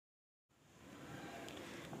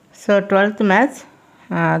So 12th maths,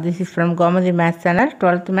 this is from Gomathi maths channel.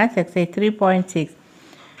 12th maths exercise 3.6.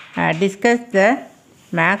 Discuss the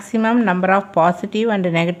maximum number of positive and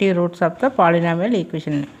negative roots of the polynomial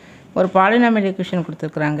equation. ஒரு polynomial equation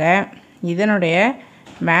கொடுத்துருக்குறாங்க. இதனுடைய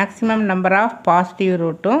maximum number of positive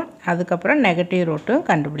ரூட்டும் அதுக்கப்புறம் negative ரூட்டும்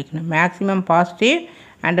கண்டுபிடிக்கணும். Maximum positive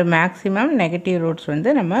and maximum negative roots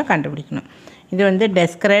வந்து நம்ம கண்டுபிடிக்கணும். இது வந்து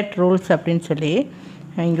டெஸ்கரேட் ரூல்ஸ் அப்படின்னு சொல்லி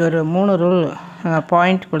இங்கே ஒரு 3 ரூல்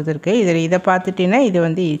பாயிண்ட் கொடுத்துருக்கு. இதை பார்த்துட்டிங்கன்னா இது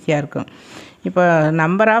வந்து ஈஸியாக இருக்கும். இப்போ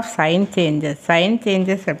நம்பர் ஆஃப் சைன்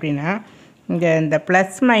சேஞ்சஸ் அப்படின்னா இங்கே இந்த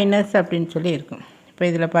ப்ளஸ் மைனஸ் அப்படின்னு சொல்லி இருக்கும். இப்போ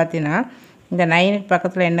இதில் பார்த்தீங்கன்னா இந்த 9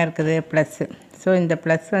 பக்கத்தில் என்ன இருக்குது ப்ளஸ்ஸு. ஸோ இந்த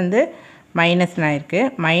ப்ளஸ் வந்து மைனஸ்னு ஆயிருக்கு,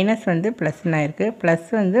 மைனஸ் வந்து ப்ளஸ்னு ஆயிருக்கு, ப்ளஸ்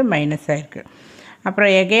வந்து மைனஸ் ஆயிருக்கு.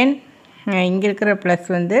 அப்புறம் எகெயின் இங்கே இருக்கிற ப்ளஸ்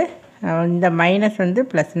வந்து இந்த மைனஸ் வந்து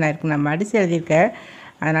ப்ளஸ்னு ஆயிருக்கு. நம்ம அடித்து எழுதியிருக்கேன்,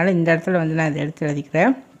 அதனால் இந்த இடத்துல வந்து நான் இதை எடுத்து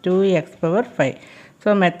எழுதிக்கிறேன் 2x⁵. ஸோ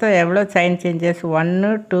மெத்தட் எவ்வளோ சைன் சேஞ்சஸ் 1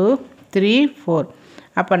 2 3 4.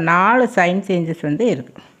 அப்போ 4 சைன் சேஞ்சஸ் வந்து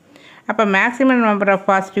இருக்குது. அப்போ maximum number of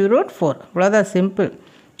positive root 4. இவ்வளோதான் சிம்பிள்.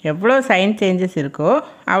 எவ்வளோ சைன் சேஞ்சஸ் இருக்கோ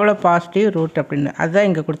அவ்வளோ பாசிட்டிவ் ரூட் அப்படின்னு அதுதான்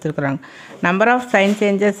இங்கே கொடுத்துருக்குறாங்க. Number of sine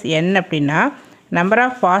changes n அப்படின்னா number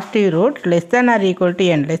of positive root less than or equal to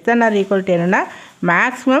n. Less than or equal to என்னன்னா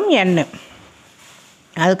மேக்ஸிமம் n,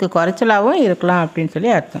 அதுக்கு குறைச்சலாகவும் இருக்கலாம் அப்படின்னு சொல்லி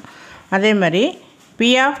அர்த்தம். அதே மாதிரி p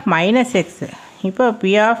ஆஃப் மைனஸ் எக்ஸு, இப்போ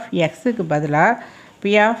p ஆஃப் எக்ஸுக்கு பதிலாக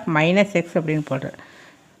p ஆஃப் மைனஸ் எக்ஸ் அப்படின்னு போடுறேன்.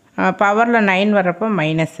 பவரில் 9 வர்றப்போ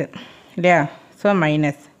மைனஸ்ஸு இல்லையா, ஸோ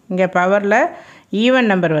மைனஸ். இங்கே பவரில் ஈவன்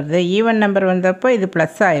நம்பர் வருது, ஈவன் நம்பர் வந்தப்போ இது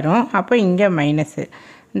ப்ளஸ் ஆயிரும், அப்போ இங்கே மைனஸ்ஸு.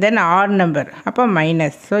 தென் ஆட் நம்பர் அப்போ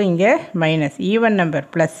மைனஸ், ஸோ இங்கே minus. Even number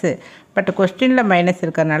plus, but கொஸ்டினில் மைனஸ்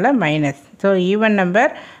இருக்கிறதுனால minus. So even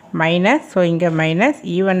number minus, so இங்கே minus.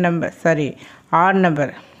 Even number add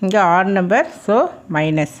number, இங்கே add number, so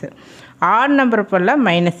minus. Add number போல்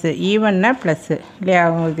மைனஸ்ஸு, ஈவன்னா ப்ளஸ்ஸு இல்லையா,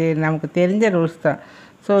 இது நமக்கு தெரிஞ்ச ரூல்ஸ் தான்.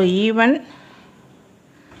 So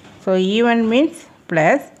even means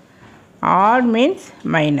plus, add means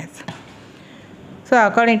minus. So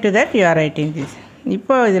according to that you are writing this.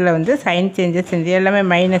 இப்போ இதில் வந்து சைன் சேஞ்சஸ் இது எல்லாமே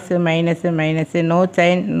மைனஸு, நோ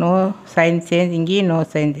சைன் சேஞ்ச், இங்கேயும் நோ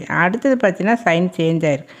சைன் சேஞ்ச். அடுத்தது பார்த்தீங்கன்னா சைன் சேஞ்ச்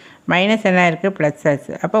ஆகிருக்கு. மைனஸ் என்ன ஆயிருக்கு ப்ளஸ்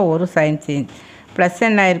ஆச்சு, அப்போ ஒரு சைன் சேஞ்ச். ப்ளஸ்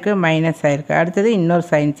என்ன ஆயிருக்கு மைனஸ் ஆகிருக்கு, அடுத்தது இன்னொரு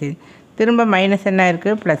சைன் சேஞ்ச், திரும்ப மைனஸ் என்ன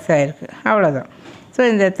ஆயிருக்கு ப்ளஸ் ஆகிருக்கு, அவ்வளோதான். ஸோ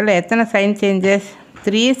இந்த இடத்துல எத்தனை சைன் சேஞ்சஸ்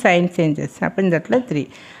 3 சைன் சேஞ்சஸ். அப்போ இந்த இடத்துல 3.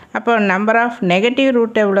 அப்போ நம்பர் ஆஃப் நெகட்டிவ்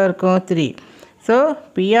ரூட் எவ்வளோ இருக்கும் 3. ஸோ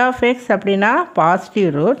p ஆஃப் எக்ஸ் அப்படின்னா positive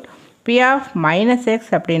root, p of minus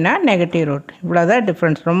X அப்படின்னா நெகட்டிவ் ரூட். இவ்வளோதான்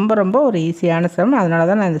டிஃப்ரென்ஸ். ரொம்ப ஒரு ஈஸியான சம். அதனால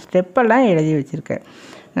தான் நான் இந்த ஸ்டெப்பெல்லாம் எழுதி வச்சுருக்கேன்,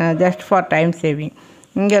 ஜஸ்ட் ஃபார் டைம் சேவிங்.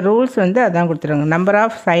 இங்கே ரூல்ஸ் வந்து அதான் கொடுத்துருங்க. Number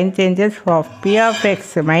of sine changes of p of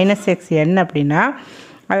X minus X n அப்படின்னா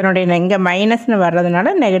அதனுடைய இங்கே மைனஸ்னு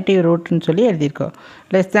வர்றதுனால நெகட்டிவ் ரூட்னு சொல்லி எழுதியிருக்கோம்.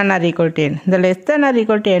 Less than or equal to n. இந்த less than or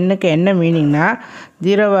equal to n-க்கு என்ன மீனிங்னா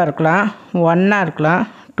 0வாக இருக்கலாம், 1ஆக இருக்கலாம்,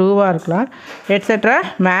 2வாக இருக்கலாம், எட்ஸெட்ரா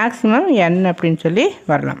மேக்ஸிமம் n அப்படின்னு சொல்லி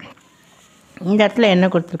வரலாம். இந்த இடத்துல என்ன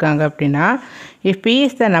கொடுத்துருக்காங்க அப்படின்னா if p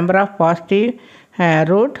is the number of positive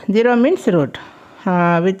root, 0 means root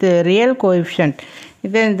with real coefficient.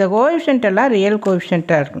 இந்த கோஎஃபிஷியன்ட் எல்லாம் ரியல்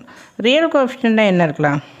கோஎஃபிஷியண்ட்டாக இருக்கும். ரியல் கோஎஃபிஷியண்ட்டாக என்ன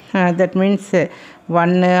இருக்கலாம், that means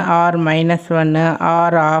 1 R -1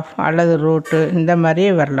 R of அல்லது ரூட்டு, இந்த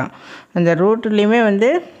மாதிரியே வரலாம். அந்த ரூட்லேயுமே வந்து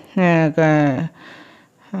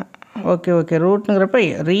ஓகே ரூட்டுங்கிறப்ப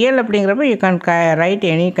ரியல் அப்படிங்கிறப்ப you can write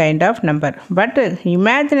any kind of number. But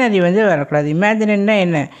imaginary வந்து வரக்கூடாது. இமேஜினரினா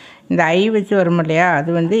என்ன, இந்த ஐ வச்சு வரும் இல்லையா, அது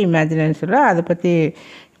வந்து இமேஜினரி சொல்ல, அதை பற்றி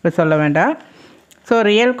இப்போ சொல்ல வேண்டாம். So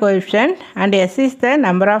real coefficient and s is the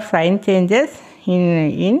number of sign changes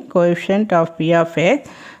in coefficient of p of x.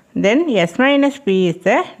 Then s minus p is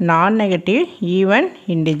the non-negative even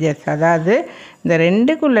integers. அதாவது இந்த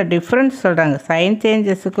ரெண்டுக்குள்ள டிஃப்ரென்ஸ் சொல்கிறாங்க. சைன்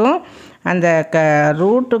சேஞ்சஸுக்கும் அந்த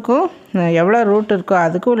ரூட்டுக்கும் எவ்வளோ ரூட் இருக்கோ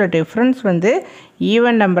அதுக்கு உள்ள டிஃப்ரென்ஸ் வந்து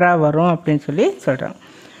ஈவன் நம்பராக வரும் அப்படின்னு சொல்லி சொல்கிறாங்க.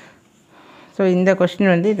 ஸோ இந்த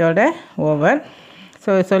கொஸ்டின் வந்து இதோட ஓவர்.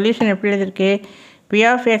 ஸோ சொல்யூஷன் எப்படி எழுதிருக்கு, p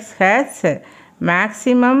of x has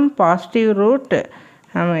maximum positive root.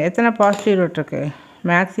 எத்தனை பாசிட்டிவ் ரூட் இருக்குது,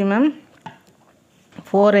 மேக்ஸிமம்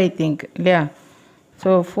 4 ஐ திங்க் இல்லையா.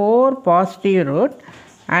 So 4 positive root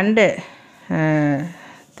and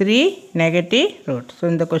 3 negative root. So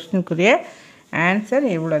இந்த கொஸ்டினுக்குரிய ஆன்சர்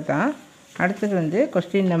இவ்வளோ தான். அடுத்தது வந்து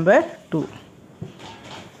கொஸ்டின் நம்பர் 2.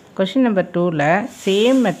 கொஸ்டின் நம்பர் 2ல்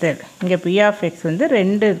சேம் மெத்தட். இங்கே p ஆஃப் எக்ஸ் வந்து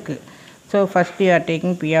 2 இருக்குது. So first you are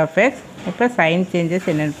taking p of X. இப்போ சைன் சேஞ்சஸ்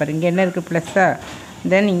என்னென்னு பாருங்கள். இங்கே என்ன இருக்குது ப்ளஸ்ஸா,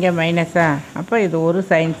 தென் இங்கே மைனஸா, அப்போ இது ஒரு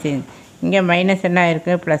சைன் சேஞ்ச். இங்கே மைனஸ் என்ன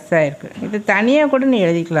ஆயிருக்கு ப்ளஸ்ஸாக இருக்குது. இது தனியாக கூட நீ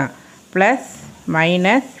எழுதிக்கலாம், ப்ளஸ்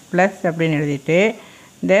மைனஸ் ப்ளஸ் அப்படின்னு எழுதிட்டு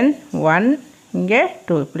தென் 1 இங்கே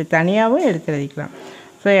 2 இப்படி தனியாகவும் எடுத்து எழுதிக்கலாம்.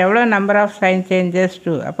 ஸோ எவ்வளோ நம்பர் ஆஃப் சைன் சேஞ்சஸ்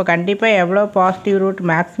 2. அப்போ கண்டிப்பாக எவ்வளோ பாசிட்டிவ் ரூட்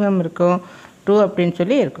மேக்ஸிமம் இருக்கும் 2 அப்படின்னு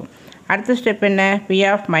சொல்லி இருக்கும். அடுத்த ஸ்டெப் என்ன, பி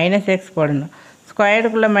ஆஃப் மைனஸ் எக்ஸ் போடணும்.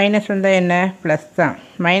 ஸ்கொயருக்குள்ளே மைனஸ் வந்தால் என்ன, ப்ளஸ் தான்.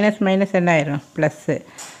 மைனஸ் மைனஸ் என்ன ஆயிரும், ப்ளஸ்ஸு.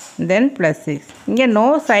 தென் ப்ளஸ் 6. இங்கே நோ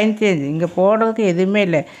சைன் சேஞ்ச், இங்கே போடுறதுக்கு எதுவுமே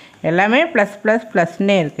இல்லை, எல்லாமே ப்ளஸ் ப்ளஸ்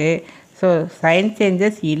ப்ளஸ்னே இருக்குது. ஸோ சைன்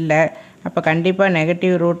சேஞ்சஸ் இல்லை, அப்போ கண்டிப்பாக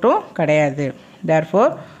நெகட்டிவ் ரூட்டும் கிடையாது.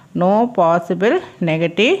 Therefore no possible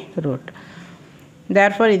negative root.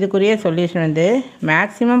 Therefore இதுக்குரிய சொல்யூஷன் வந்து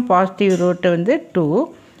மேக்ஸிமம் பாசிட்டிவ் ரூட்டு வந்து 2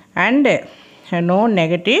 அண்டு நோ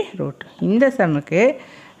நெகட்டிவ் ரூட். இந்த சம்முக்கு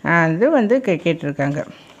இது வந்து கேட்டிருக்காங்க,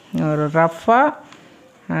 ஒரு ரஃப்பாக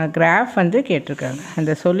கிராஃப் வந்து கேட்டிருக்காங்க.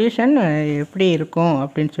 அந்த சொல்யூஷன் எப்படி இருக்கும்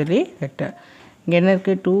அப்படின்னு சொல்லி கேட்டேன். இங்கே என்ன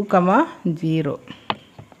இருக்குது, 2,0.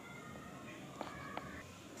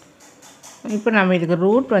 இப்போ நம்ம இதுக்கு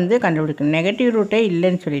ரூட் வந்து கண்டுபிடிக்கணும். நெகட்டிவ் ரூட்டே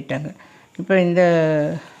இல்லைன்னு சொல்லிட்டாங்க. இப்போ இந்த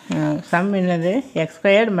சம் என்னது, x²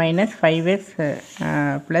 - 5x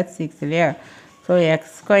 + 6 இல்லையா. ஸோ x²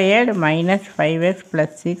 - 5x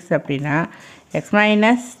 + 6 அப்படின்னா x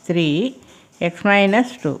 - 3 x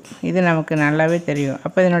 - 2 இது நமக்கு நல்லாவே தெரியும்.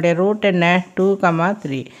 அப்போ இதனுடைய ரூட் என்ன,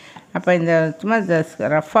 2,3. அப்போ இந்த சும்மா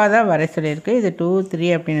ரஃப்பாக தான் வரை சொல்லியிருக்கு. இது 2 3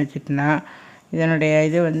 அப்படின்னு வச்சுட்டுனா இதனுடைய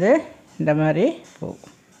இது வந்து இந்த மாதிரி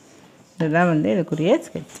போகும். இதுதான் வந்து இதுக்குரிய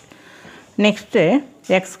sketch. Next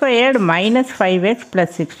x² - 5x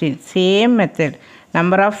 + 16 same method.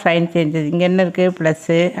 Number of sine changes இங்கே என்ன இருக்குது,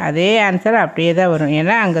 ப்ளஸ்ஸு. அதே ஆன்சர் அப்படியே தான் வரும்,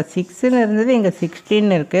 ஏன்னா அங்கே 6ன்னு இருந்தது, இங்கே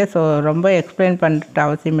 16 இருக்குது. ஸோ ரொம்ப எக்ஸ்பிளைன் பண்ணிட்டு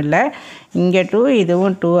அவசியம் இல்லை. இங்கே 2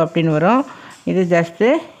 இதுவும் 2 அப்படின்னு வரும். இது ஜஸ்ட்டு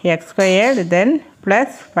x² தென்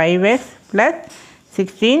ப்ளஸ் 5x +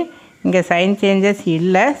 16. இங்கே சைன் சேஞ்சஸ்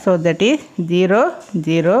இல்லை, so that is 0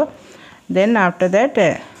 0. Then after that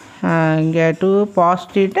இங்கே 2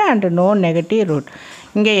 positive and no negative root.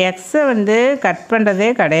 இங்கே எக்ஸை வந்து கட் பண்ணுறதே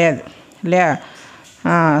கிடையாது இல்லையா.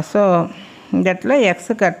 ஸோ இந்த இடத்துல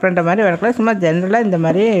எக்ஸு கட் பண்ணுற மாதிரி வரக்கூடாது, சும்மா ஜென்ரலாக இந்த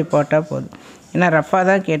மாதிரி போட்டால் போதும். ஏன்னா ரஃப்பாக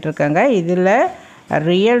தான் கேட்டிருக்காங்க. இதில்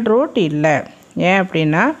ரியல் ரூட் இல்லை. ஏன்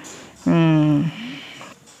அப்படின்னா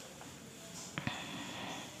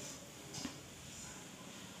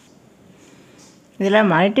இதில்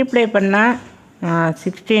மல்டிப்ளை பண்ணால்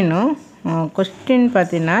 16ம் கொஸ்டின்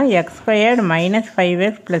பார்த்தீங்கன்னா x² -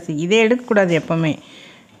 5x + இதே எடுக்கக்கூடாது எப்போவுமே.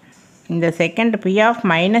 இந்த செகண்ட் பி ஆஃப்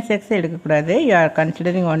 -x எடுக்கக்கூடாது. யூ ஆர்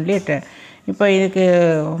கன்சிடரிங் ஒன்லி இப்போ இதுக்கு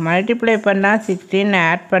மல்டிப்ளை பண்ணால் 16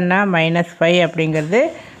 ஆட் பண்ணால் -5 அப்படிங்கிறது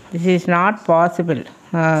this is not possible.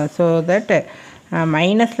 So that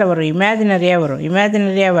மைனஸில் வரும், இமேஜினரியாக வரும்.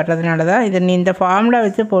 இமேஜினரியாக வர்றதுனால தான் இதை நீ இந்த ஃபார்முலா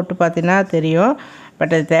வச்சு போட்டு பார்த்தீங்கன்னா தெரியும்.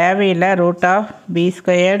 பட் அது தேவையில்லை. √b²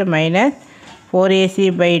 -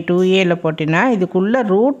 4ac/2a போட்டினா இதுக்குள்ளே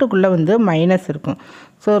ரூட்டுக்குள்ளே வந்து மைனஸ் இருக்கும்.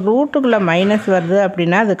 ஸோ ரூட்டுக்குள்ளே மைனஸ் வருது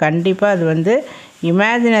அப்படின்னா அது கண்டிப்பாக அது வந்து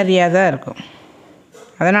இமேஜினரியாக தான் இருக்கும்.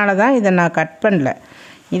 அதனால தான் இதை நான் கட் பண்ணல.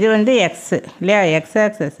 இது வந்து எக்ஸு இல்லையா, எக்ஸ்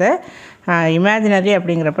ஆக்சஸை இமேஜினரி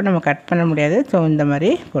அப்படிங்கிறப்ப நம்ம கட் பண்ண முடியாது. ஸோ இந்த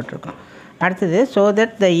மாதிரி போட்டிருக்கோம். அடுத்தது so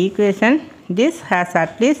that the equation this has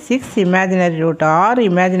at least 6 imaginary root, 6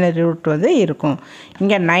 imaginary root வந்து இருக்கும்.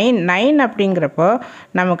 இங்கே 9 அப்படிங்கிறப்போ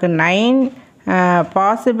நமக்கு 9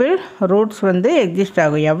 பாசிபிள் ரூட்ஸ் வந்து எக்ஸிஸ்ட்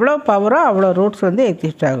ஆகும். எவ்வளோ பவரோ அவ்வளோ ரூட்ஸ் வந்து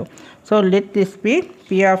எக்ஸிஸ்ட் ஆகும். So let this be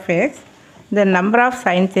P of X. இந்த நம்பர் ஆஃப்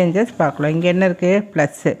சைன் சேஞ்சஸ் பார்க்கலாம். இங்கே என்ன இருக்குது,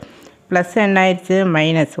 ப்ளஸ்ஸு. ப்ளஸ் என்ன ஆயிடுச்சு,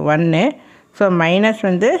 -1. ஸோ மைனஸ்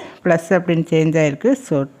வந்து ப்ளஸ் அப்படின்னு சேஞ்ச் ஆகிருக்கு.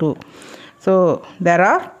 So 2. So there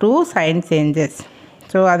are 2 sign changes.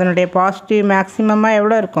 So அதனுடைய பாசிட்டிவ் மேக்ஸிமமாக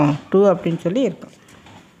எவ்வளோ இருக்கும், 2 அப்படின்னு சொல்லி இருக்கும்.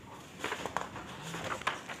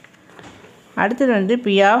 அடுத்தது வந்து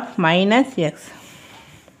P of -x.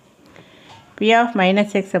 P of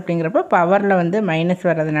 -x அப்படிங்கிறப்ப பவரில் வந்து மைனஸ்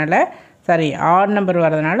வர்றதுனால, சாரி ஆட் நம்பர்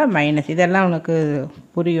வர்றதுனால மைனஸ். இதெல்லாம் உனக்கு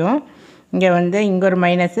புரியும். இங்கே வந்து இங்கே ஒரு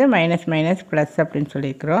மைனஸு, மைனஸ் ப்ளஸ் அப்படின்னு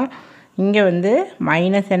சொல்லியிருக்கிறோம். இங்கே வந்து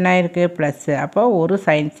மைனஸ் என்ன இருக்குது, ப்ளஸ்ஸு. அப்போ ஒரு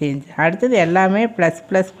சைன் சேஞ்ச். அடுத்தது எல்லாமே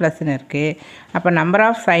 +++ன்னு இருக்குது. அப்போ நம்பர்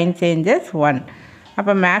ஆஃப் சைன் சேஞ்சஸ் 1.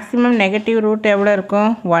 அப்போ மேக்ஸிமம் நெகட்டிவ் ரூட் எவ்வளோ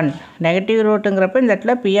இருக்கும், 1. நெகட்டிவ் ரூட்டுங்கிறப்ப இந்த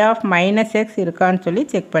இடத்துல பி ஆஃப் -x இருக்கான்னு சொல்லி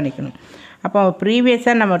செக் பண்ணிக்கணும். அப்போ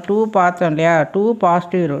ப்ரீவியஸாக நம்ம 2 பார்த்தோம் இல்லையா, 2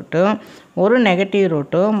 பாசிட்டிவ் ரூட்டும் ஒரு நெகட்டிவ்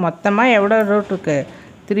ரூட்டும் மொத்தமாக எவ்வளோ ரூட் இருக்குது,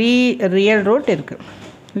 3 ரியல் ரூட் இருக்குது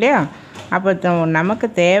இல்லையா. அப்போ நமக்கு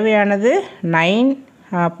தேவையானது 9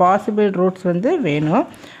 பாசிபிள் ரூட்ஸ் வந்து வேணும்.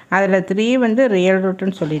 அதில் 3 வந்து ரியல்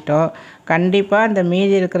ரூட்டுன்னு சொல்லிட்டோம். கண்டிப்பாக அந்த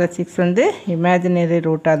மீதி இருக்கிற 6 வந்து இமேஜினரி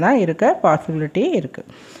ரூட்டாக தான் இருக்க பாசிபிலிட்டி இருக்குது.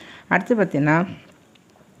 அடுத்து பார்த்திங்கன்னா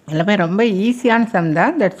எல்லாமே ரொம்ப ஈஸியான சம்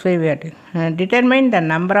தான். That's why we are determine the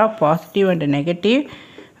number of positive and negative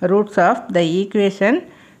roots of the equation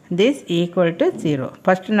this equal to 0.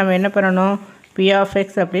 First நம்ம என்ன பண்ணணும், பி ஆஃப்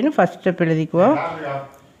எக்ஸ் அப்படின்னு ஃபஸ்ட் ஸ்டெப் எழுதிக்குவோம்.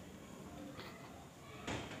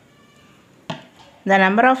 இந்த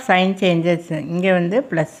நம்பர் ஆஃப் சைன் சேஞ்சஸ் இங்கே வந்து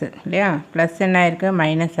ப்ளஸ்ஸு இல்லையா, ப்ளஸ் என்ன ஆயிருக்கு,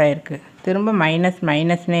 மைனஸ் ஆகிருக்கு, திரும்ப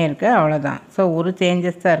மைனஸ்னே இருக்குது, அவ்வளோதான். ஸோ ஒரு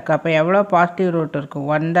சேஞ்சஸ் தான் இருக்குது. அப்போ எவ்வளோ பாசிட்டிவ் ரூட் இருக்கும்,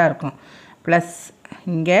 1 தான் இருக்கும். ப்ளஸ்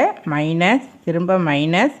இங்கே மைனஸ், திரும்ப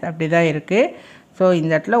மைனஸ், அப்படி தான் இருக்குது. ஸோ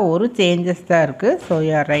இந்த இடத்துல ஒரு சேஞ்சஸ் தான் இருக்குது. So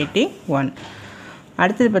you are writing 1.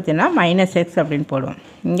 அடுத்தது பார்த்திங்கன்னா மைனஸ் எக்ஸ் அப்படின்னு போடுவோம்.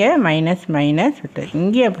 இங்கே மைனஸ் விட்டு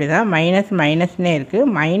இங்கேயும் அப்படி தான் மைனஸ்னே இருக்குது.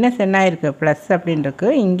 மைனஸ் என்ன இருக்குது, ப்ளஸ் அப்படின்னு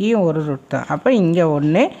இருக்குது. இங்கேயும் ஒரு ரூட் தான். அப்போ இங்கே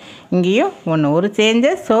 1, இங்கேயும் 1, ஒரு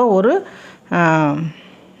சேஞ்சஸ். ஸோ ஒரு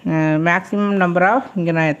மேக்ஸிமம் நம்பர் ஆஃப்,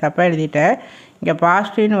 இங்கே நான் தப்பாக எழுதிட்டேன், இங்கே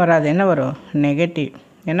பாசிட்டிவ்னு வராது, என்ன வரும், நெகட்டிவ்.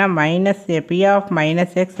 ஏன்னா minus P of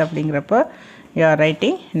minus X அப்படிங்கிறப்போ you are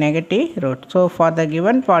writing negative root. So for the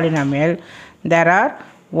given polynomial there are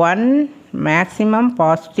 1 maximum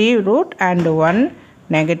positive root and 1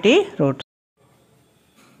 negative root.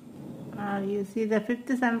 You see the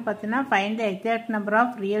fifth sum pathina, find the exact number of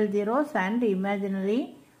real zeros and imaginary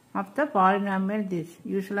of the polynomial this.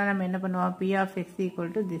 Usually நம்ம என்ன பண்ணுவோம், p of x equal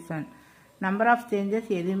to this one. Number of changes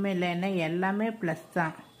எதுவுமே இல்லை, என்ன எல்லாமே plus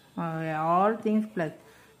தான், all things plus.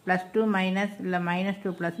 +2 minus இல்லை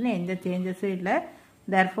 -2 ப்ளஸ்னு எந்த சேஞ்சஸும் இல்லை.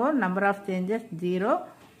 therefore number of changes 0.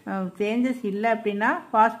 Changes இல்லை அப்படின்னா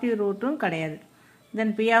பாசிட்டிவ் ரூட்டும் கிடையாது.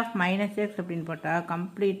 தென் பி ஆஃப் மைனஸ் எக்ஸ் அப்படின்னு போட்டால்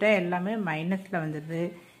கம்ப்ளீட்டாக எல்லாமே மைனஸில் வந்துடுது.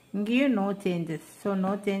 இங்கேயும் no changes. So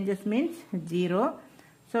no changes means 0.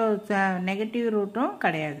 So negative ரூட்டும்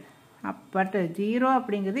கிடையாது. பட் 0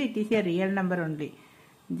 அப்படிங்கிறது it is a real number only.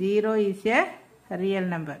 0 is a real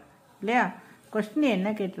number இல்லையா. கொஸ்டின் என்ன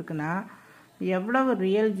கேட்டிருக்குன்னா, எவ்வளவு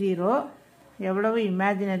ரியல் 0 எவ்வளவு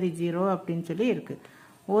இமேஜினரி 0 அப்படின்னு சொல்லி இருக்குது.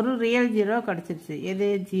 ஒரு ரியல் 0 கிடச்சிருச்சு, எது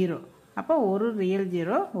 0. அப்போ ஒரு real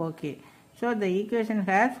 0 okay. So the equation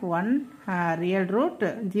has 1 real root,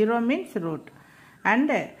 0 means root.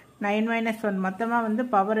 And 9 - 1 மொத்தமாக வந்து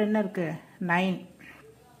பவர் என்ன இருக்குது,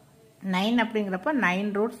 9 அப்படிங்கிறப்ப 9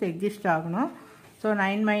 ரூட்ஸ் எக்ஸிஸ்ட் ஆகணும். ஸோ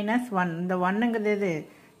 9 - 1, இந்த 1ங்கிறது எது,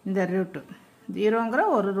 இந்த ரூட்டு. 0ங்கிற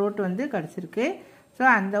ஒரு ரூட் வந்து கிடச்சிருக்கு. ஸோ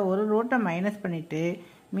அந்த ஒரு ரூட்டை மைனஸ் பண்ணிவிட்டு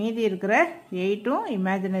மீதி இருக்கிற 8ம்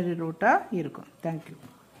இமேஜினரி ரூட்டாக இருக்கும். தேங்க்யூ.